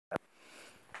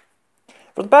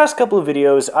For the past couple of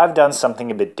videos, I've done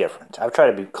something a bit different. I've tried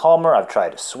to be calmer, I've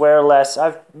tried to swear less,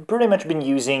 I've pretty much been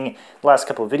using the last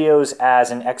couple of videos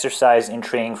as an exercise in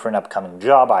training for an upcoming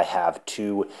job I have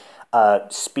to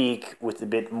speak with a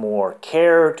bit more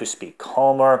care, to speak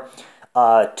calmer,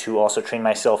 to also train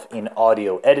myself in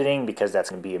audio editing, because that's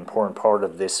going to be an important part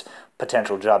of this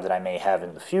potential job that I may have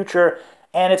in the future.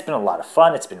 And it's been a lot of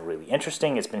fun, it's been really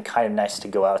interesting, it's been kind of nice to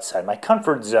go outside my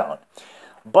comfort zone.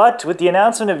 But with the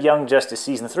announcement of Young Justice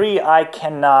Season 3, I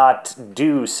cannot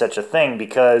do such a thing,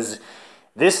 because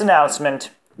this announcement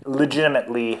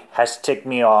legitimately has ticked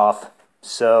me off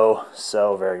so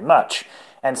very much.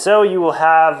 And so you will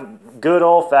have good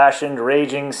old-fashioned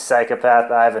raging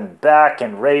psychopath Ivan back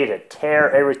and ready to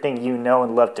tear everything you know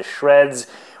and love to shreds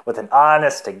with an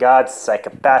honest-to-God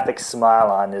psychopathic smile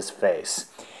on his face.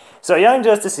 So Young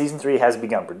Justice Season 3 has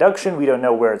begun production. We don't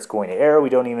know where it's going to air. We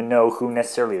don't even know who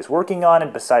necessarily is working on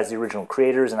it besides the original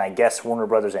creators and I guess Warner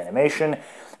Brothers Animation.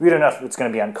 We don't know if it's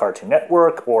going to be on Cartoon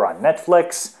Network or on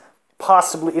Netflix.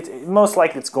 Possibly, most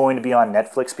likely it's going to be on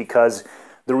Netflix because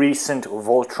the recent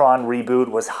Voltron reboot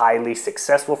was highly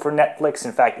successful for Netflix.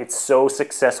 In fact, it's so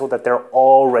successful that they're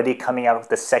already coming out with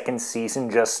the second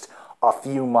season just a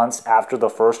few months after the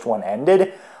first one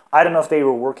ended. I don't know if they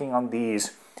were working on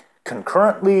these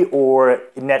concurrently or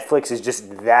Netflix is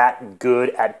just that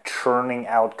good at churning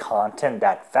out content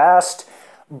that fast.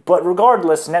 But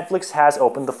regardless, Netflix has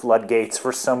opened the floodgates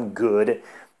for some good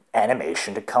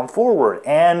animation to come forward.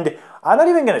 And I'm not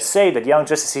even going to say that Young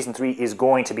Justice Season 3 is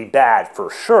going to be bad for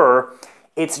sure.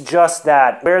 It's just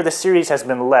that where the series has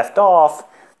been left off,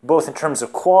 both in terms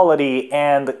of quality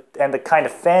and the kind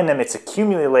of fandom it's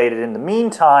accumulated in the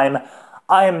meantime,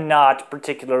 I am not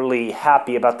particularly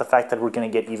happy about the fact that we're going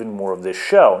to get even more of this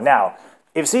show. Now,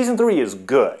 if Season 3 is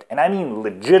good, and I mean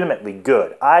legitimately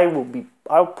good,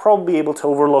 I'll probably be able to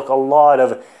overlook a lot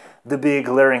of the big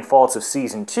glaring faults of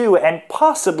Season 2 and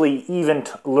possibly even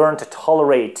learn to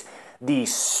tolerate the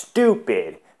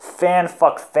stupid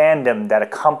fan-fuck fandom that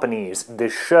accompanies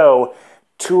this show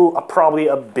to probably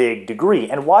a big degree.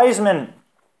 And Wiseman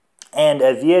and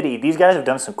Vieri, these guys have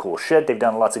done some cool shit. They've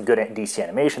done lots of good DC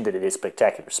animation. They did a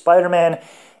Spectacular Spider-Man.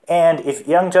 And if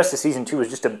Young Justice Season 2 is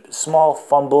just a small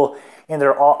fumble in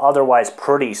their otherwise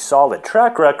pretty solid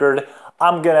track record,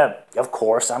 I'm gonna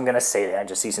say that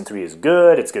just Season 3 is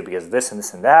good. It's good because of this and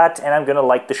this and that. And I'm gonna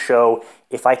like the show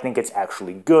if I think it's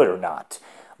actually good or not.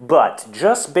 But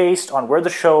just based on where the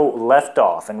show left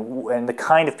off and the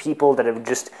kind of people that are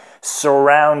just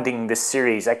surrounding this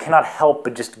series, I cannot help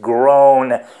but just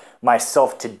groan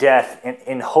myself to death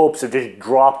in hopes of just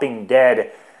dropping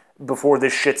dead before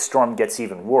this shitstorm gets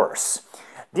even worse.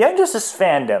 The Young Justice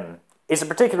fandom is a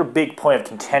particular big point of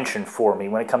contention for me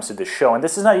when it comes to this show, and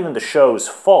this is not even the show's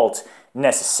fault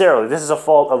necessarily. This is a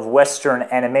fault of Western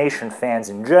animation fans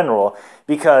in general,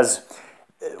 because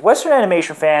Western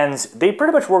animation fans, they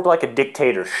pretty much work like a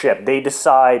dictatorship. They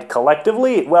decide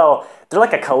collectively, well, they're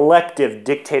like a collective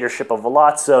dictatorship of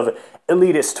lots of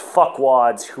elitist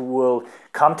fuckwads who will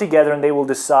come together and they will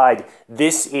decide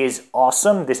this is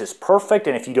awesome, this is perfect,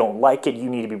 and if you don't like it, you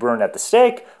need to be burned at the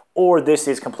stake, or this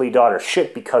is complete utter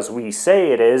shit because we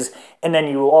say it is, and then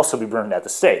you will also be burned at the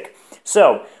stake.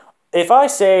 So, if I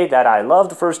say that I love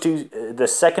the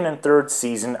second and third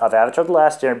season of Avatar: The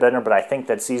Last Airbender, but I think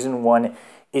that Season 1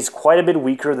 is quite a bit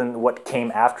weaker than what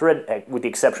came after it, with the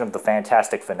exception of the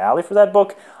fantastic finale for that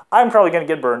book, I'm probably going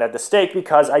to get burned at the stake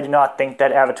because I do not think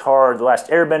that Avatar: The Last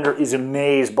Airbender is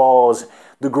amazeballs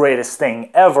the greatest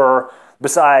thing ever,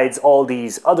 besides all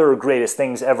these other greatest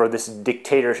things ever this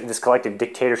collective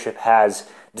dictatorship has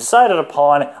decided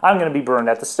upon. I'm going to be burned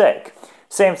at the stake.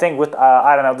 Same thing with,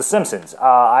 The Simpsons.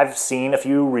 I've seen a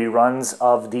few reruns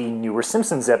of the newer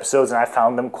Simpsons episodes, and I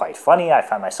found them quite funny. I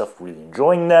found myself really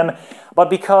enjoying them. But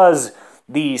because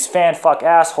these fan-fuck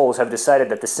assholes have decided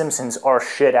that The Simpsons are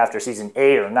shit after Season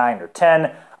 8 or 9 or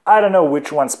 10, I don't know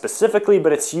which one specifically,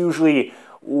 but it's usually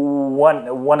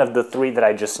one of the three that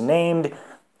I just named,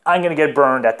 I'm going to get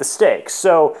burned at the stake.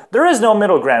 So there is no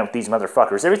middle ground with these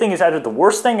motherfuckers. Everything is either the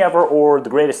worst thing ever or the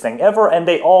greatest thing ever, and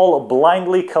they all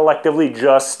blindly, collectively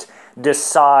just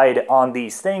decide on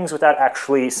these things without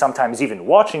actually sometimes even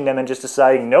watching them and just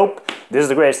deciding, nope, this is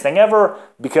the greatest thing ever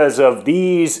because of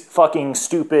these fucking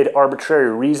stupid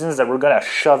arbitrary reasons that we're going to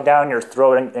shove down your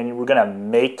throat and we're going to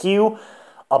make you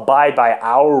abide by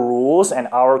our rules and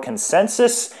our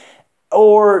consensus,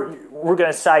 or we're going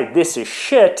to decide this is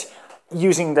shit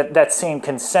using that same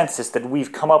consensus that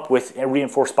we've come up with and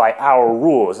reinforced by our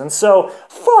rules. And so,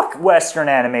 fuck Western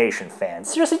animation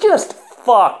fans. Seriously, just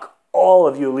fuck all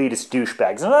of you elitist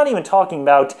douchebags. I'm not even talking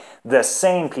about the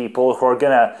sane people who are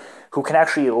gonna who can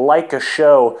actually like a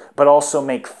show, but also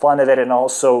make fun of it and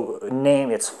also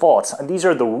name its faults. And these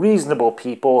are the reasonable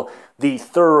people, the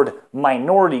third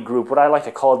minority group, what I like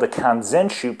to call the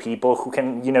kanzenshu people, who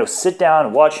can, sit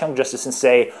down, watch Young Justice and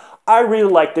say, I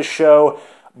really like this show,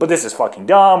 but this is fucking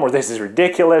dumb, or this is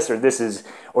ridiculous, or this is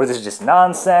just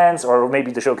nonsense, or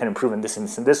maybe the show can improve in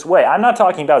this way. I'm not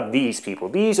talking about these people.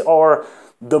 These are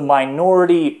the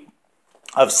minority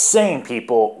of sane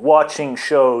people watching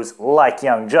shows like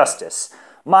Young Justice.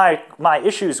 My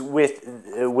issues with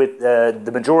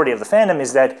the majority of the fandom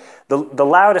is that the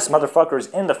loudest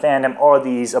motherfuckers in the fandom are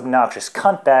these obnoxious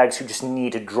cuntbags who just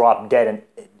need to drop dead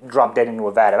into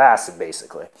a vat of acid,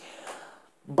 basically.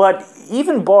 But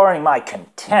even barring my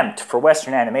contempt for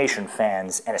Western animation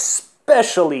fans, and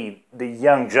especially the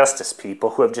Young Justice people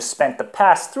who have just spent the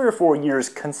past 3 or 4 years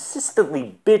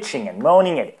consistently bitching and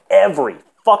moaning at every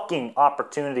fucking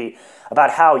opportunity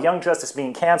about how Young Justice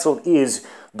being canceled is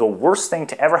the worst thing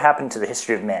to ever happen to the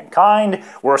history of mankind,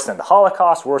 worse than the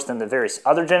Holocaust, worse than the various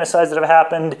other genocides that have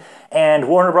happened, and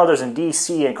Warner Brothers and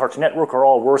DC and Cartoon Network are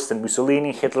all worse than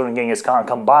Mussolini, Hitler, and Genghis Khan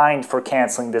combined for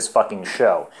canceling this fucking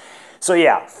show. So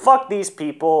yeah, fuck these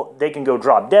people, they can go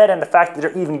drop dead, and the fact that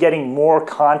they're even getting more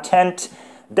content,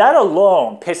 that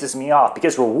alone pisses me off,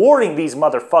 because rewarding these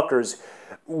motherfuckers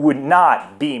would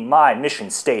not be my mission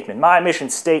statement. My mission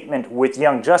statement with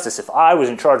Young Justice, if I was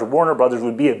in charge of Warner Brothers,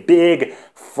 would be a big,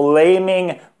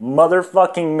 flaming,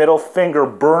 motherfucking middle finger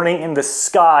burning in the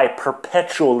sky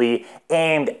perpetually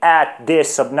aimed at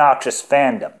this obnoxious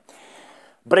fandom.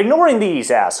 But ignoring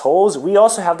these assholes, we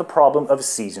also have the problem of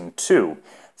Season 2.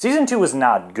 Season 2 was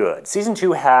not good. Season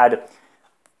 2 had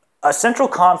a central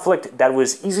conflict that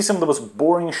was easily some of the most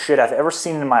boring shit I've ever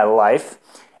seen in my life,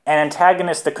 an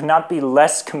antagonist that could not be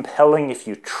less compelling if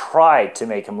you tried to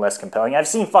make him less compelling. I've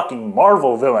seen fucking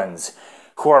Marvel villains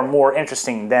who are more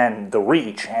interesting than the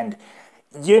Reach, and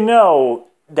you know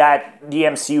that the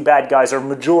MCU bad guys are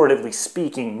majoritively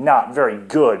speaking not very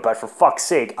good, but for fuck's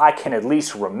sake, I can at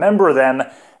least remember them,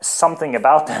 something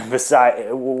about them, besides,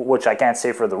 which I can't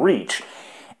say for the Reach.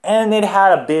 And it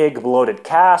had a big bloated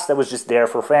cast that was just there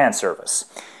for fan service.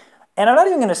 And I'm not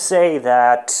even going to say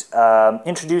that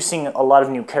introducing a lot of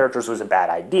new characters was a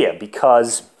bad idea,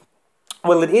 because,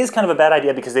 well, it is kind of a bad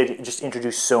idea because they just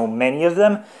introduced so many of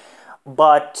them,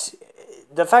 but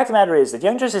the fact of the matter is that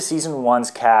Young Justice Season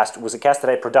 1's cast was a cast that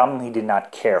I predominantly did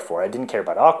not care for. I didn't care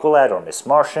about Aqualad or Miss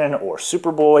Martian or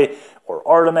Superboy or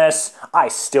Artemis. I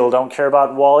still don't care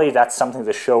about Wally. That's something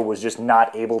the show was just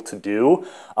not able to do.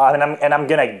 And I'm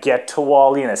going to get to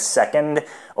Wally in a second.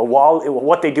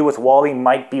 What they do with Wally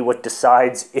might be what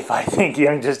decides if I think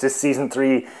Young Justice Season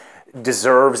 3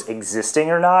 deserves existing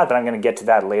or not, but I'm going to get to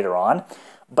that later on.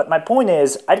 But my point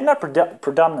is, I did not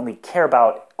predominantly care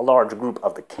about a large group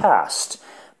of the cast,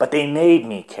 but they made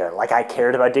me care. Like, I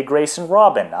cared about Dick Grayson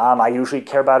Robin. I usually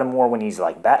care about him more when he's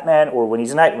like Batman or when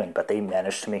he's Nightwing, but they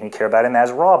managed to make me care about him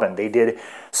as Robin. They did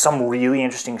some really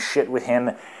interesting shit with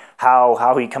him,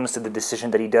 how he comes to the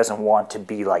decision that he doesn't want to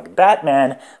be like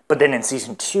Batman, but then in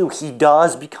Season 2, he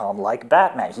does become like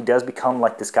Batman. He does become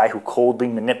like this guy who coldly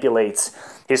manipulates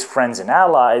his friends and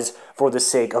allies for the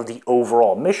sake of the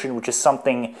overall mission, which is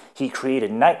something he created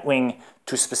Nightwing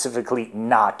to specifically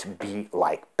not be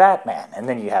like Batman. And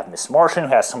then you have Miss Martian,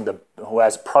 who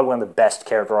has probably one of the best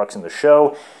character arcs in the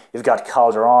show. You've got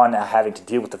Calderon having to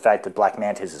deal with the fact that Black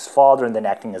Manta is his father and then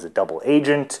acting as a double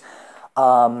agent.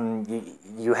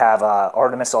 You have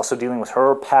Artemis also dealing with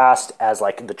her past as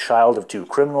like the child of two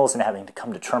criminals and having to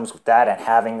come to terms with that and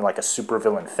having like a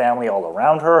supervillain family all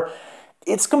around her.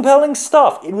 It's compelling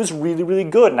stuff. It was really, really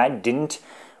good, and I didn't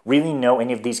really know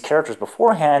any of these characters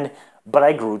beforehand, but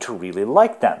I grew to really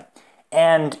like them.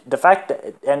 And the fact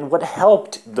that, and what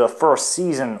helped the first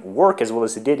season work as well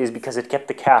as it did is because it kept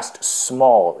the cast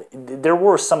small. There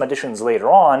were some additions later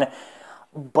on,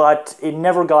 but it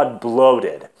never got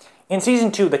bloated. In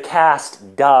Season 2, the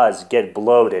cast does get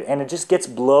bloated, and it just gets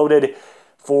bloated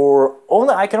for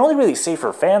only, I can only really say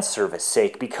for fan service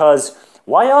sake, because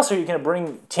why else are you going to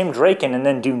bring Tim Drake in and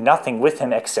then do nothing with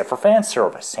him except for fan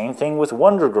service? Same thing with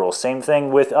Wonder Girl, same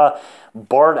thing with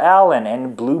Bart Allen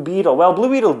and Blue Beetle. Well,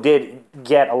 Blue Beetle did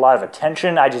get a lot of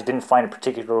attention, I just didn't find it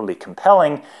particularly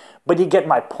compelling, but you get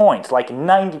my point. Like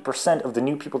 90% of the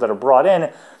new people that are brought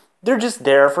in, they're just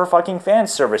there for fucking fan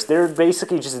service. They're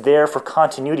basically just there for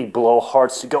continuity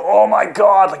blowhards to go, oh my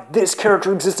god, like this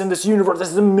character exists in this universe,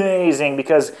 this is amazing,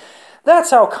 because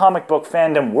that's how comic book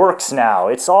fandom works now.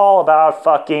 It's all about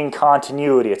fucking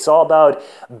continuity. It's all about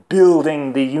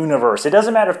building the universe. It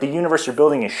doesn't matter if the universe you're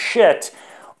building is shit,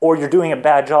 or you're doing a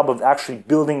bad job of actually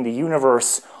building the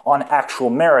universe on actual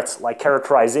merits like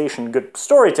characterization, good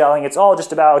storytelling. It's all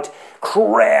just about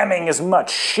cramming as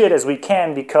much shit as we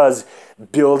can because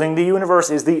building the universe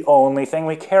is the only thing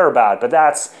we care about. But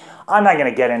I'm not going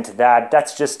to get into that.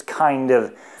 That's just kind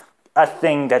of a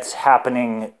thing that's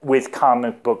happening with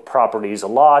comic book properties a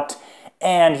lot.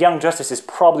 And Young Justice is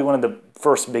probably one of the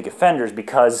first big offenders,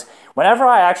 because whenever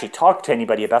I actually talk to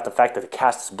anybody about the fact that the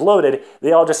cast is bloated,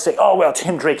 they all just say, oh, well,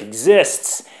 Tim Drake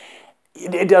exists.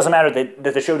 It doesn't matter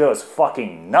that the show does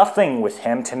fucking nothing with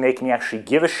him to make me actually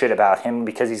give a shit about him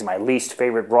because he's my least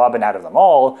favorite Robin out of them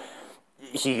all.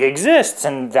 He exists,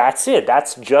 and that's it.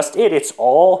 That's just it. It's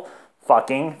all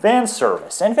fucking fan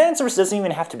service. And fan service doesn't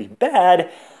even have to be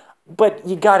bad, but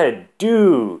you gotta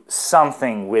do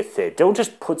something with it. Don't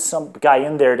just put some guy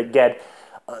in there to get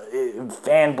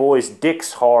fanboys'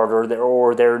 dicks hard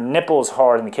or their nipples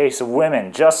hard in the case of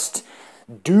women. Just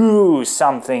do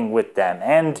something with them.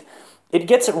 And it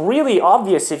gets really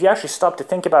obvious if you actually stop to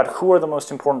think about who are the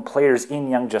most important players in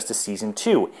Young Justice Season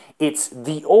 2. It's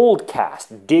the old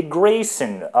cast. Dick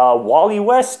Grayson, Wally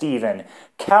West even,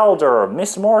 Calder,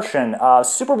 Miss Martian,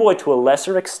 Superboy to a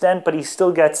lesser extent, but he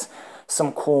still gets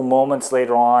some cool moments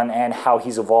later on and how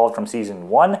he's evolved from Season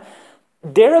 1.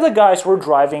 They're the guys who are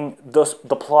driving the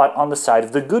plot on the side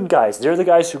of the good guys. They're the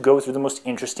guys who go through the most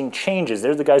interesting changes.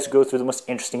 They're the guys who go through the most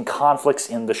interesting conflicts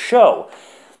in the show.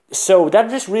 So that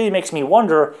just really makes me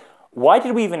wonder, why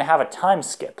did we even have a time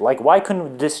skip? Like, why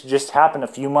couldn't this just happen a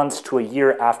few months to a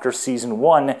year after Season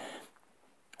 1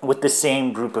 with the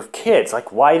same group of kids?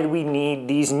 Like, why did we need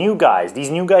these new guys? These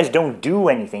new guys don't do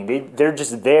anything. They're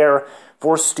just there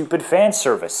for stupid fan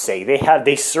service sake.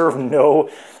 They serve no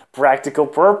practical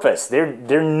purpose.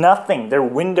 They're nothing. They're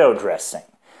window dressing.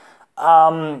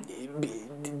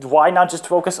 Why not just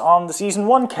focus on the Season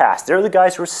 1 cast? They're the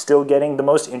guys who are still getting the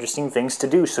most interesting things to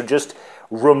do. So just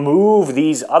remove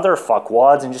these other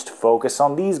fuckwads and just focus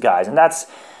on these guys. And that's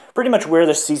pretty much where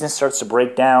the season starts to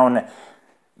break down,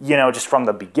 you know, just from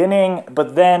the beginning.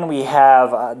 But then we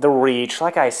have the Reach.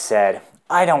 Like I said,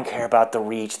 I don't care about the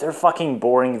Reach. They're fucking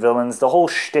boring villains. The whole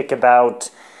shtick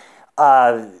about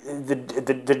the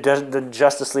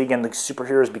Justice League and the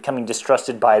superheroes becoming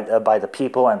distrusted by the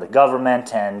people and the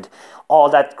government and all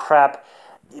that crap.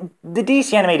 The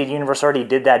DC Animated Universe already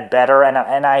did that better,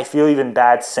 and I feel even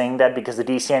bad saying that because the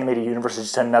DC Animated Universe is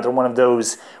just another one of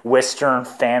those Western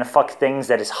fanfuck things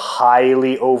that is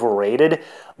highly overrated.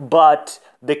 But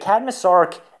the Cadmus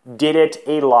arc did it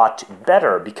a lot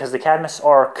better because the Cadmus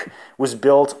arc was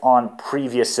built on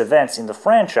previous events in the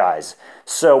franchise.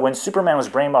 So when Superman was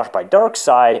brainwashed by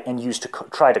Darkseid and used to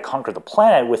try to conquer the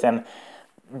planet with him,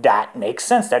 that makes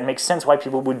sense. That makes sense why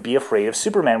people would be afraid of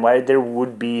Superman, why there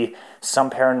would be some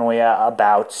paranoia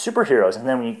about superheroes. And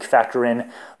then when you factor in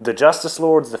the Justice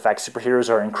Lords, the fact superheroes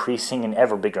are increasing in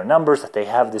ever bigger numbers, that they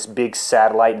have this big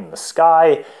satellite in the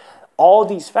sky, all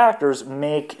these factors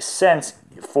make sense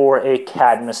for a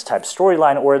Cadmus-type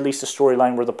storyline, or at least a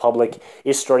storyline where the public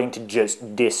is starting to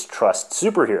just distrust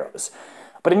superheroes.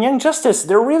 But in Young Justice,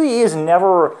 there really is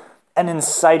never an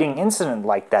inciting incident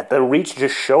like that. The Reach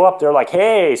just show up, they're like,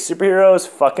 hey, superheroes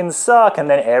fucking suck, and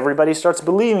then everybody starts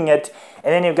believing it,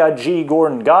 and then you've got G.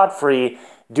 Gordon Godfrey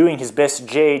doing his best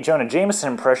J. Jonah Jameson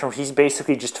impression, where he's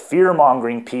basically just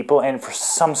fear-mongering people, and for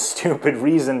some stupid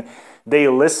reason, they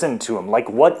listen to him. Like,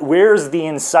 where's the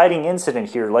inciting incident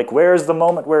here? Like, where's the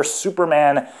moment where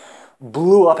Superman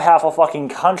blew up half a fucking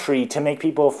country to make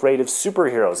people afraid of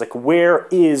superheroes? Like, where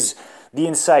is the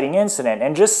inciting incident?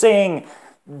 And just saying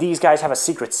these guys have a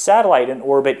secret satellite in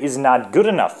orbit is not good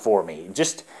enough for me.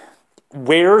 Just,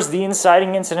 where's the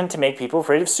inciting incident to make people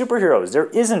afraid of superheroes? There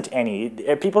isn't any.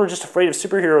 People are just afraid of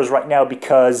superheroes right now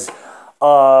because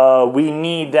we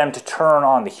need them to turn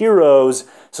on the heroes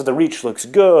so the Reach looks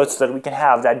good, so that we can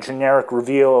have that generic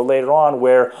reveal later on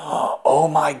where, oh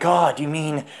my god, you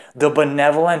mean the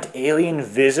benevolent alien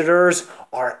visitors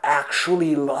are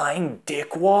actually lying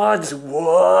dickwads?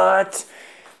 What?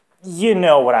 You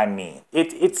know what I mean.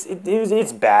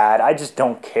 It's bad. I just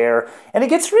don't care. And it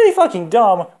gets really fucking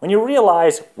dumb when you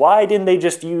realize, why didn't they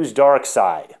just use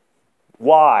Darkseid?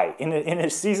 Why? In a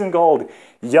season called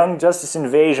Young Justice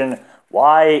Invasion,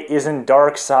 why isn't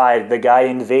Darkseid the guy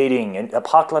invading? And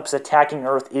Apocalypse attacking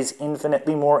Earth is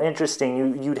infinitely more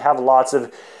interesting. You'd have lots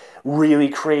of really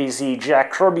crazy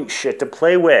Jack Kirby shit to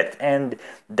play with, and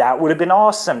that would have been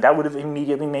awesome. That would have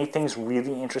immediately made things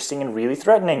really interesting and really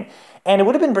threatening. And it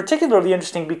would have been particularly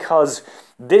interesting because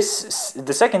the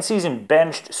second season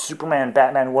benched Superman,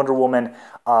 Batman, Wonder Woman.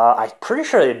 I'm pretty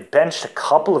sure it benched a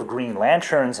couple of Green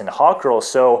Lanterns and Hawkgirl,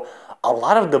 so a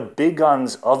lot of the big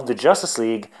guns of the Justice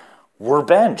League were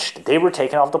benched. They were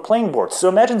taken off the playing board. So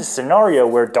imagine the scenario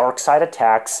where Darkseid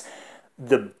attacks,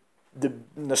 the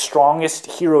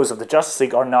strongest heroes of the Justice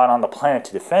League are not on the planet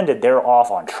to defend it. They're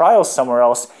off on trial somewhere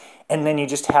else. And then you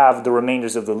just have the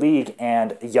remainders of the League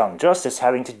and Young Justice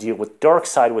having to deal with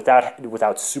Darkseid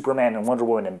without Superman and Wonder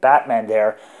Woman and Batman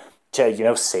there to, you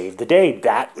know, save the day.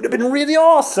 That would have been really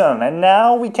awesome. And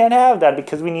now we can't have that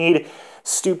because we need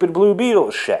stupid Blue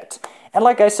Beetle shit. And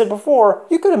like I said before,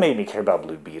 you could have made me care about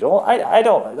Blue Beetle. I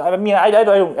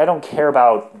don't care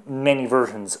about many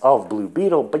versions of Blue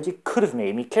Beetle, but you could have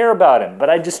made me care about him. But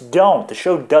I just don't. The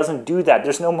show doesn't do that.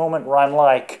 There's no moment where I'm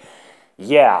like,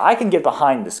 yeah, I can get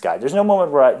behind this guy. There's no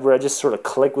moment where I just sort of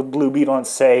click with Blue Beetle and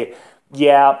say,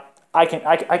 yeah, I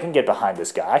can get behind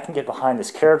this guy. I can get behind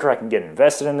this character. I can get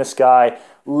invested in this guy.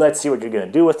 Let's see what you're going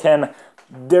to do with him.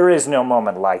 There is no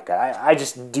moment like that. I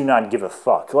just do not give a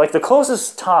fuck. Like, the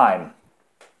closest time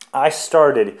I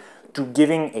started to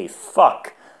giving a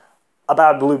fuck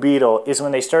about Blue Beetle is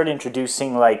when they started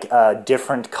introducing, like,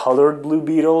 different colored Blue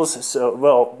Beetles. So,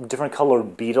 well, different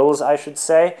colored beetles, I should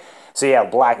say. So yeah,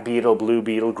 Black Beetle, Blue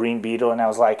Beetle, Green Beetle, and I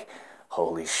was like,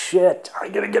 holy shit, are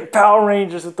you gonna get Power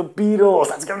Rangers with the Beetles?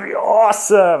 That's gonna be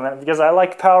awesome! And because I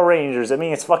like Power Rangers. I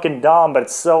mean, it's fucking dumb, but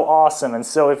it's so awesome. And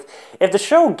so if the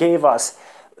show gave us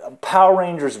a Power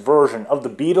Rangers version of the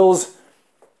Beetles,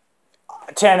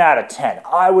 10 out of 10.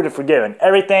 I would have forgiven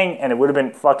everything, and it would have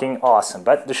been fucking awesome.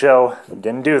 But the show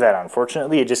didn't do that,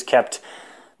 unfortunately. It just kept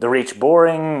the Reach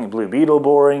boring, Blue Beetle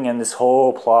boring, and this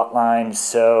whole plot line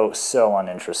so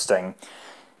uninteresting.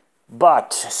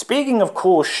 But speaking of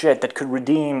cool shit that could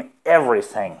redeem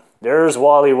everything, there's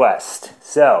Wally West.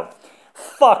 So,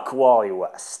 fuck Wally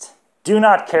West. Do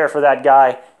not care for that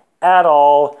guy at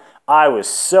all. I was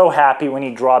so happy when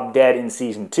he dropped dead in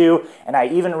Season 2, and I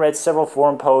even read several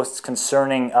forum posts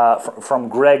concerning, from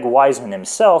Greg Weisman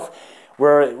himself,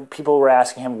 where people were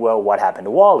asking him, well, what happened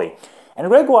to Wally? And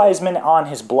Greg Weisman, on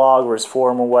his blog or his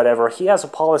forum or whatever, he has a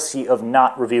policy of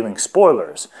not revealing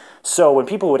spoilers. So when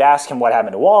people would ask him what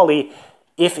happened to Wally,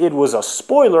 if it was a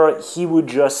spoiler, he would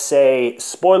just say,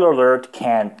 spoiler alert,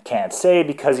 can't say,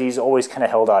 because he's always kind of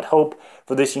held out hope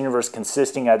for this universe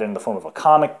consisting either in the form of a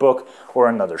comic book or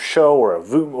another show or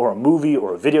a movie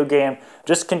or a video game,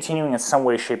 just continuing in some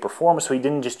way, shape, or form, so he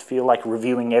didn't just feel like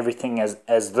revealing everything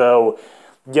as though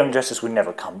Young Justice would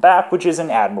never come back, which is an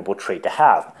admirable trait to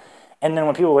have. And then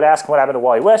when people would ask him what happened to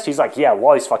Wally West, he's like, yeah,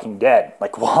 Wally's fucking dead.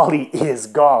 Like, Wally is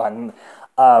gone.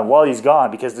 Wally's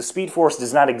gone because the Speed Force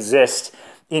does not exist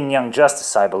in Young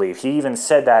Justice, I believe. He even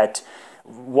said that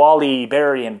Wally,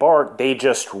 Barry, and Bart, they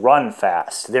just run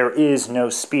fast. There is no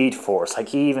Speed Force. Like,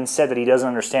 he even said that he doesn't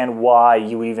understand why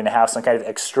you even have some kind of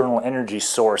external energy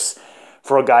source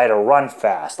for a guy to run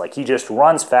fast. Like, he just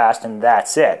runs fast and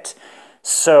that's it.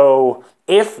 So,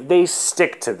 if they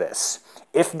stick to this,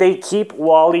 if they keep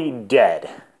Wally dead,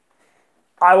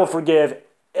 I will forgive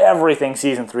everything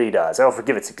Season 3 does. I will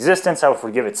forgive its existence. I will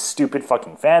forgive its stupid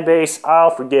fucking fan base. I'll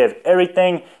forgive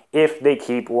everything if they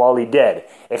keep Wally dead.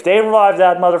 If they revive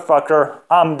that motherfucker,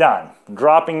 I'm done.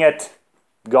 Dropping it,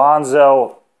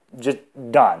 gonzo, just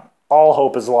done. All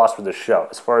hope is lost for this show,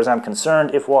 as far as I'm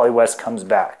concerned, if Wally West comes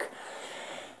back.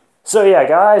 So yeah,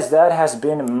 guys, that has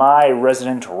been my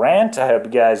resident rant. I hope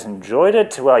you guys enjoyed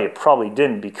it. Well, you probably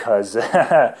didn't, because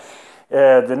the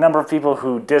number of people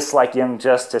who dislike Young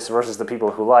Justice versus the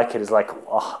people who like it is like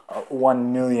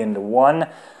 1 million to 1.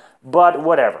 But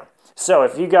whatever. So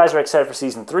if you guys are excited for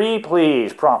Season 3,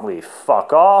 please promptly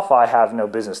fuck off. I have no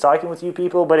business talking with you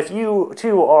people. But if you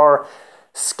too are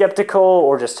skeptical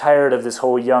or just tired of this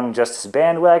whole Young Justice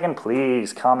bandwagon,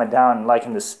 please comment down and like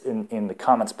in the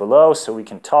comments below so we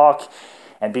can talk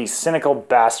and be cynical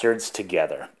bastards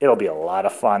together. It'll be a lot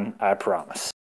of fun, I promise.